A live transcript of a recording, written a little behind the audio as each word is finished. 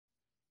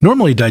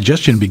Normally,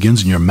 digestion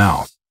begins in your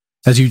mouth.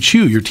 As you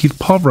chew, your teeth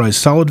pulverize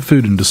solid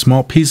food into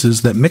small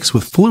pieces that mix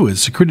with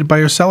fluids secreted by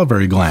your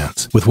salivary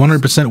glands. With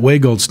 100% Whey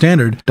Gold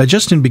Standard,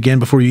 digestion began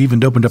before you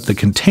even opened up the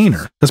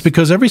container. That's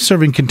because every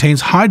serving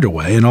contains Hydro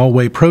Whey, an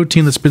all-whey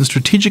protein that's been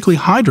strategically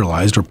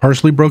hydrolyzed or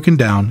partially broken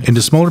down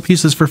into smaller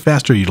pieces for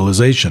faster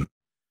utilization.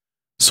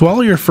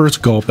 Swallow your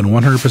first gulp and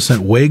 100%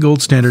 Whey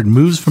Gold Standard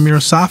moves from your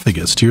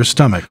esophagus to your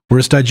stomach, where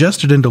it's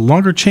digested into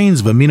longer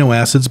chains of amino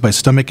acids by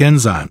stomach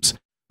enzymes.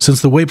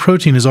 Since the whey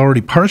protein is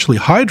already partially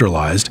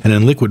hydrolyzed and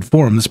in liquid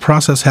form, this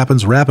process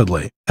happens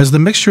rapidly. As the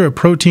mixture of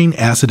protein,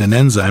 acid, and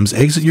enzymes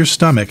exit your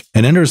stomach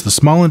and enters the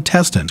small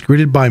intestine,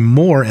 greeted by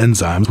more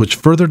enzymes which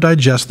further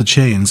digest the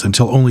chains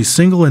until only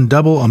single and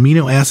double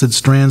amino acid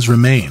strands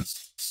remain.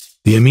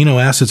 The amino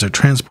acids are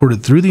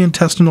transported through the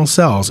intestinal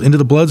cells into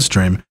the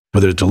bloodstream,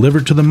 where they're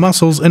delivered to the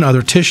muscles and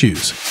other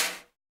tissues.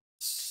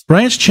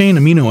 Branched-chain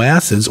amino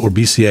acids, or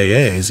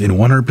BCAAs, in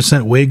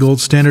 100% Whey Gold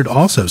Standard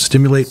also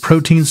stimulate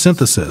protein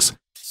synthesis.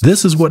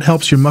 This is what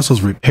helps your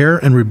muscles repair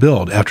and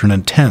rebuild after an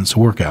intense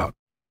workout.